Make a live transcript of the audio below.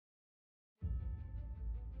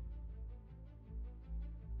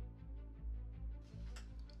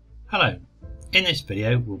Hello, in this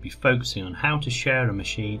video we'll be focusing on how to share a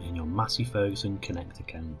machine in your Massey Ferguson Connect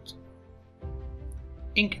account.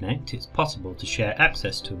 In Connect it's possible to share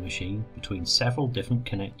access to a machine between several different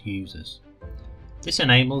Connect users. This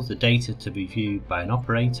enables the data to be viewed by an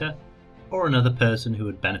operator or another person who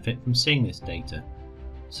would benefit from seeing this data,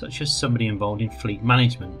 such as somebody involved in fleet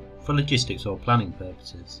management for logistics or planning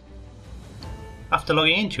purposes. After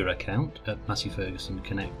logging into your account at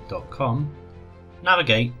masseyfergusonconnect.com,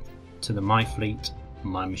 navigate to the My Fleet,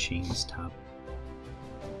 My Machines tab.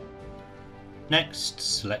 Next,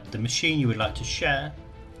 select the machine you would like to share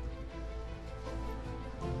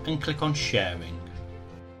and click on Sharing.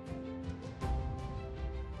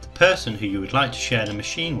 The person who you would like to share the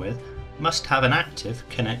machine with must have an active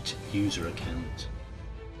Connect user account.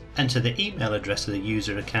 Enter the email address of the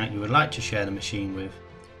user account you would like to share the machine with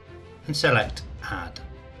and select Add.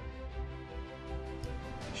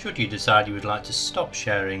 Should you decide you would like to stop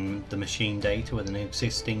sharing the machine data with an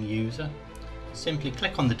existing user, simply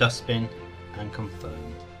click on the dustbin and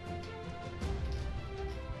confirm.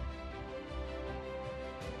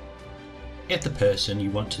 If the person you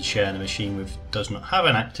want to share the machine with does not have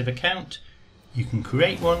an active account, you can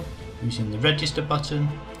create one using the Register button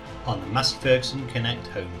on the Massey Ferguson Connect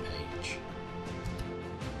homepage.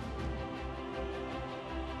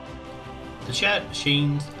 The shared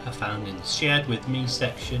machines are found in the Shared With Me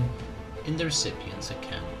section in the recipient's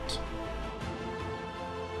account.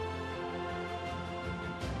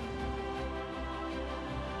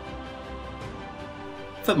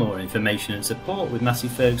 For more information and support with Massey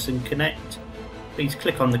Ferguson Connect, please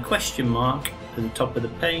click on the question mark at the top of the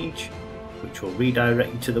page, which will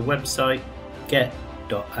redirect you to the website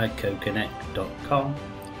get.adcoconnect.com.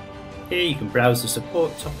 Here you can browse the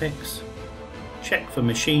support topics, check for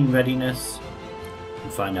machine readiness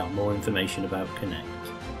and find out more information about Connect.